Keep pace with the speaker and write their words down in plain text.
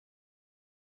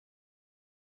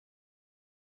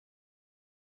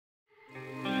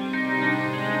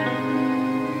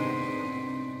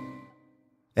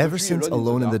Ever since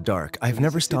Alone in the Dark, I've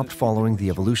never stopped following the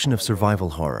evolution of survival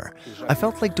horror. I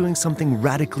felt like doing something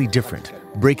radically different,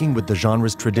 breaking with the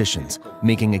genre's traditions,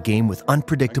 making a game with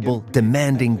unpredictable,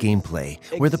 demanding gameplay,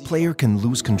 where the player can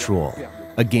lose control.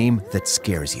 A game that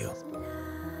scares you.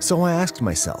 So I asked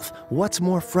myself, what's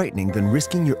more frightening than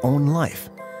risking your own life?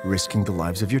 Risking the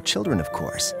lives of your children, of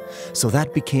course. So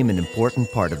that became an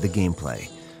important part of the gameplay.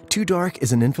 Too Dark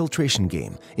is an infiltration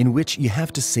game in which you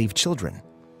have to save children.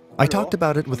 I talked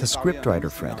about it with a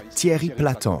scriptwriter friend, Thierry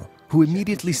Platon, who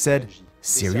immediately said,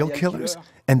 "Serial killers?"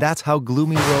 And that's how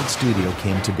Gloomywood Studio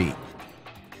came to be.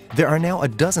 There are now a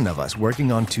dozen of us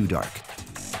working on Too Dark.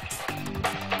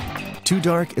 Too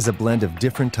Dark is a blend of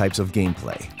different types of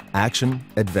gameplay: action,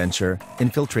 adventure,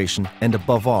 infiltration, and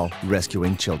above all,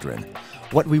 rescuing children.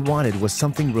 What we wanted was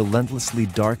something relentlessly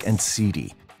dark and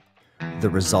seedy. The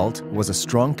result was a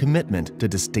strong commitment to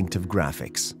distinctive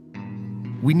graphics.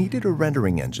 We needed a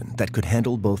rendering engine that could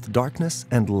handle both darkness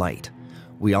and light.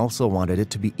 We also wanted it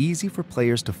to be easy for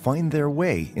players to find their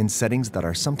way in settings that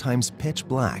are sometimes pitch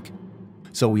black.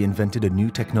 So we invented a new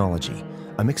technology,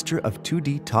 a mixture of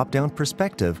 2D top-down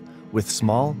perspective with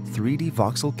small 3D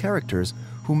voxel characters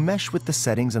who mesh with the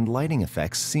settings and lighting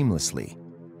effects seamlessly.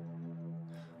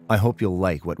 I hope you'll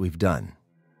like what we've done.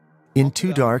 In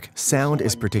Too Dark, sound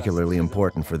is particularly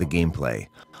important for the gameplay.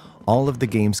 All of the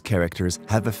game's characters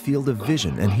have a field of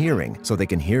vision and hearing, so they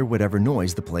can hear whatever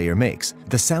noise the player makes.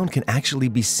 The sound can actually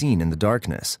be seen in the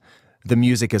darkness. The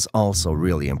music is also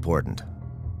really important.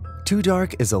 Too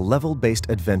Dark is a level-based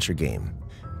adventure game.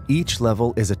 Each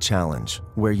level is a challenge,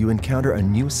 where you encounter a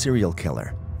new serial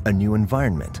killer, a new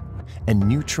environment, and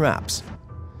new traps.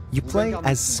 You play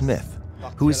as Smith,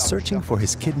 who is searching for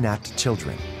his kidnapped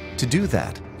children. To do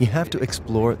that, you have to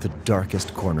explore the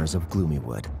darkest corners of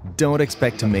Gloomywood. Don't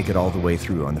expect to make it all the way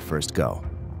through on the first go.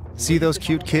 See those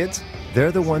cute kids?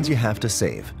 They're the ones you have to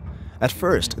save. At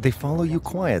first, they follow you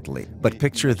quietly, but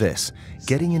picture this: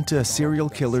 getting into a serial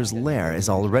killer's lair is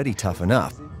already tough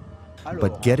enough.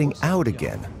 But getting out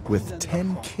again with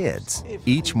 10 kids,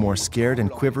 each more scared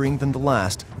and quivering than the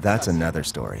last, that's another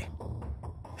story.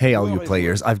 Hey all you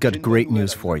players, I've got great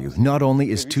news for you. Not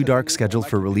only is Too Dark scheduled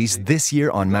for release this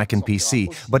year on Mac and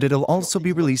PC, but it'll also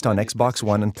be released on Xbox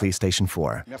One and PlayStation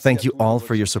 4. Thank you all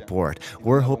for your support.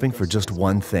 We're hoping for just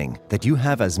one thing: that you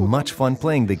have as much fun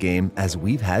playing the game as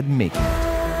we've had making it.